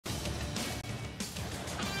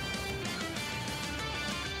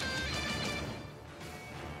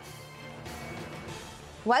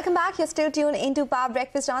Welcome back. You're still tuned into Power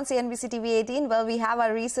Breakfast on CNBC TV 18. Well, we have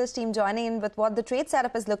our research team joining in with what the trade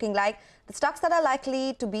setup is looking like, the stocks that are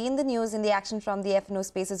likely to be in the news in the action from the F&O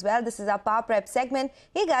space as well. This is our Power Prep segment.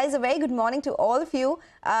 Hey guys, a very good morning to all of you.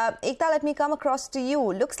 Ekta, let me come across to you.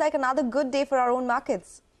 Looks like another good day for our own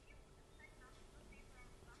markets.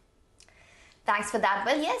 Thanks for that.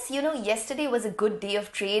 Well, yes, yesterday was a good day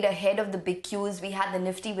of trade ahead of the big Qs. We had the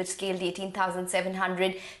Nifty, which scaled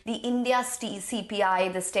 18,700. The India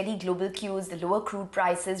CPI, the steady global Qs, the lower crude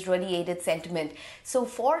prices really aided sentiment. So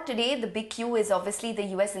for today, the big Q is obviously the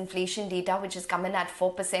US inflation data, which is coming at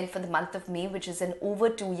 4% for the month of May, which is an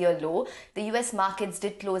over 2-year low. The US markets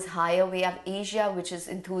did close higher. We have Asia, which is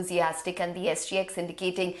enthusiastic, and the SGX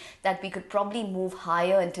indicating that we could probably move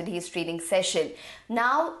higher in today's trading session.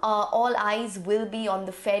 Now, all eyes will be on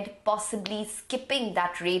the Fed possibly skipping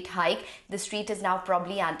that rate hike. The street is now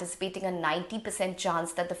probably anticipating a 90%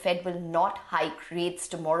 chance that the Fed will not hike rates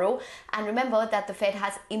tomorrow. And remember that the Fed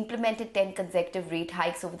has implemented 10 consecutive rate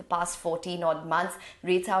hikes over the past 14 odd months.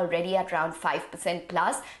 Rates are already at around 5%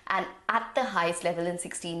 plus and at the highest level in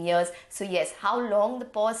 16 years. So yes, how long the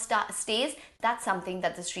pause stays, that's something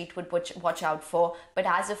that the street would watch out for. But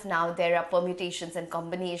as of now, there are permutations and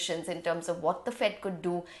combinations in terms of what the Fed could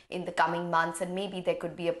do in the coming months, and maybe there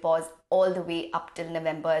could be a pause all the way up till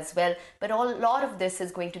November as well. But a lot of this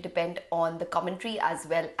is going to depend on the commentary as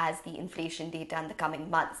well as the inflation data in the coming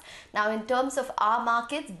months. Now, in terms of our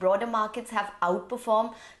markets, broader markets have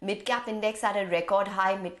outperformed. Mid-cap index at a record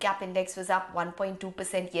high. Mid-cap index was up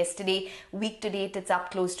 1.2% yesterday. Week to date, it's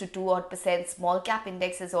up close to 2% odd. Small cap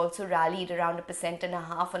index has also rallied around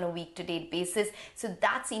 1.5% on a week to date basis. So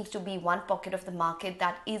that seems to be one pocket of the market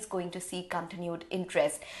that is going to see continued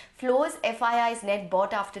interest. Flows, FIIs net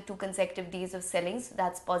bought after 2 consecutive days of selling, so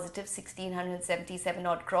that's positive 1,677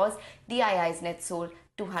 odd crores. DIIs net sold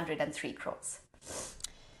 203 crores.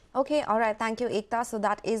 Okay, all right. Thank you, Ekta. So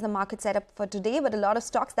that is the market setup for today, but a lot of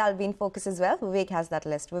stocks that will be in focus as well. Vivek has that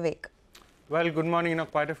list. Vivek. Well, good morning.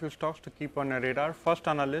 Quite a few stocks to keep on your radar. First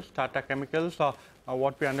on our list, Tata Chemicals.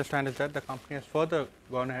 What we understand is that the company has further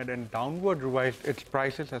gone ahead and downward revised its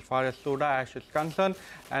prices as far as soda ash is concerned,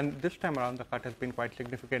 and this time around the cut has been quite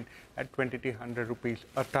significant at 2,200 rupees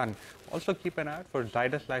a ton. Also keep an eye out for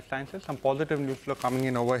Zydus Life Sciences. Some positive news flow coming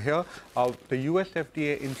in over here. The US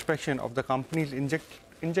FDA inspection of the company's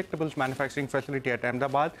injectables manufacturing facility at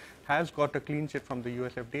Ahmedabad has got a clean sheet from the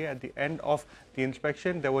US FDA. At the end of the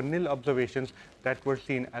inspection, there were nil observations that were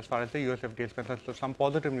seen as far as the US FDA is concerned. So some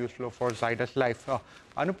positive news flow for Zydus Life.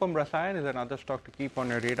 Anupam Rasayan is another stock to keep on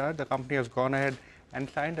your radar. The company has gone ahead and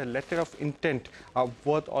signed a letter of intent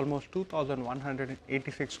worth almost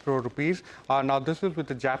 2,186 crore rupees. Now, this is with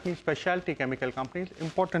the Japanese specialty chemical companies.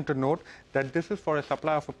 Important to note that this is for a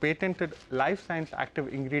supply of a patented life science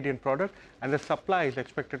active ingredient product, and the supply is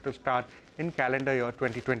expected to start in calendar year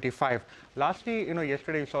 2025. Lastly,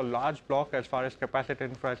 yesterday we saw a large block as far as capacity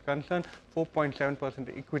infra is concerned.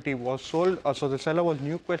 4.7% equity was sold. So the seller was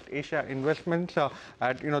Newquest Asia Investments.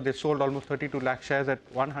 They sold almost 32 lakh shares at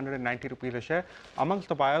 190 rupees a share. Amongst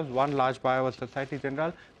the buyers, one large buyer was Societe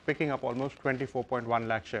Generale, picking up almost 24.1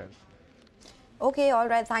 lakh shares. Okay, all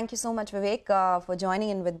right. Thank you so much, Vivek, for joining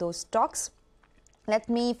in with those stocks. Let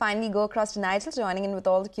me finally go across to Nigel, joining in with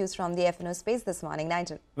all the cues from the F&O space this morning.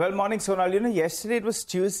 Nigel. Well, morning, Sonal. Yesterday it was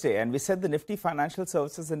Tuesday, and we said the Nifty Financial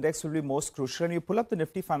Services Index will be most crucial. And you pull up the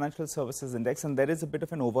Nifty Financial Services Index, and there is a bit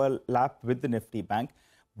of an overlap with the Nifty Bank.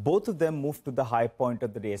 Both of them moved to the high point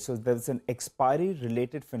of the day. So there's an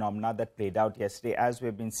expiry-related phenomena that played out yesterday, as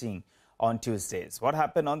we've been seeing on Tuesdays. What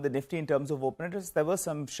happened on the Nifty in terms of open interest? There was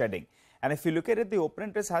some shedding. And if you look at it, the open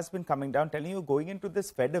interest has been coming down, telling you going into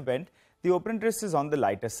this Fed event, the open interest is on the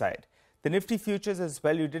lighter side. The Nifty futures as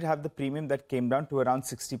well, you did have the premium that came down to around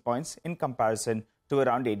 60 points in comparison to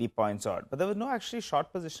around 80 points odd. But there was no actually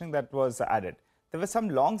short positioning that was added. There were some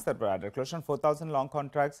longs that were added, close on 4,000 long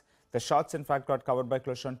contracts. The shorts, in fact, got covered by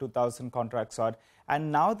close on 2,000 contracts odd.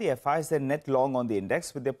 And now the FIs, they're net long on the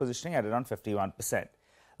index with their positioning at around 51%.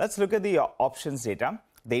 Let's look at the options data.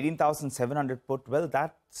 The 18,700 put, well,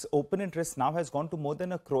 that's open interest now has gone to more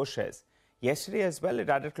than 1 crore shares. Yesterday as well, it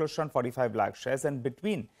added close to 45 lakh shares. And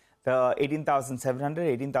between the 18,700,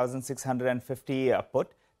 18,650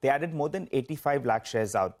 put, they added more than 85 lakh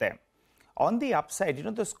shares out there. On the upside,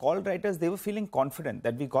 those call writers, they were feeling confident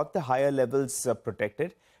that we got the higher levels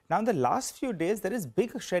protected. Now, in the last few days, there is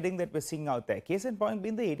big shedding that we're seeing out there. Case in point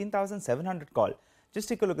being the 18,700 call. Just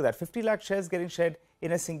take a look at that. 50 lakh shares getting shed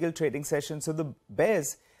in a single trading session. So the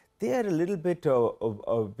bears, they are a little bit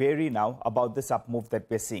wary now about this up move that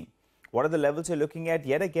we're seeing. What are the levels you're looking at?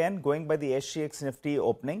 Yet again, going by the SGX Nifty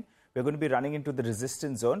opening, we're going to be running into the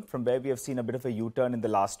resistance zone from where we have seen a bit of a U-turn in the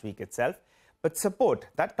last week itself. But support,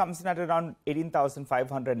 that comes in at around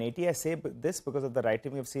 18,580. I say this because of the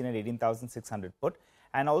writing we've seen at 18,600 put.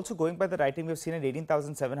 And also going by the writing we've seen at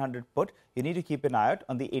 18,700 put, you need to keep an eye out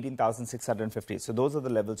on the 18,650. So those are the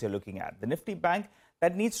levels you're looking at. The Nifty Bank,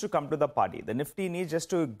 that needs to come to the party. The Nifty needs just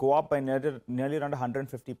to go up by nearly around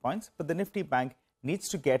 150 points. But the Nifty Bank needs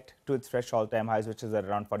to get to its fresh all-time highs, which is at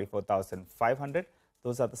around 44,500.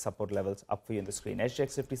 Those are the support levels up for you on the screen.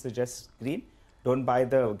 SGX Nifty suggests green. Don't buy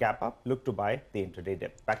the gap up. Look to buy the intraday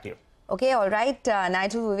dip. Back to you. Okay, all right.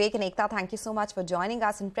 Nigel, Vivek and Ekta, thank you so much for joining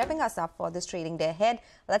us and prepping us up for this trading day ahead.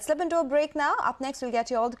 Let's slip into a break now. Up next, we'll get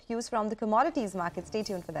you all the cues from the commodities market. Stay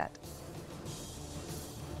tuned for that.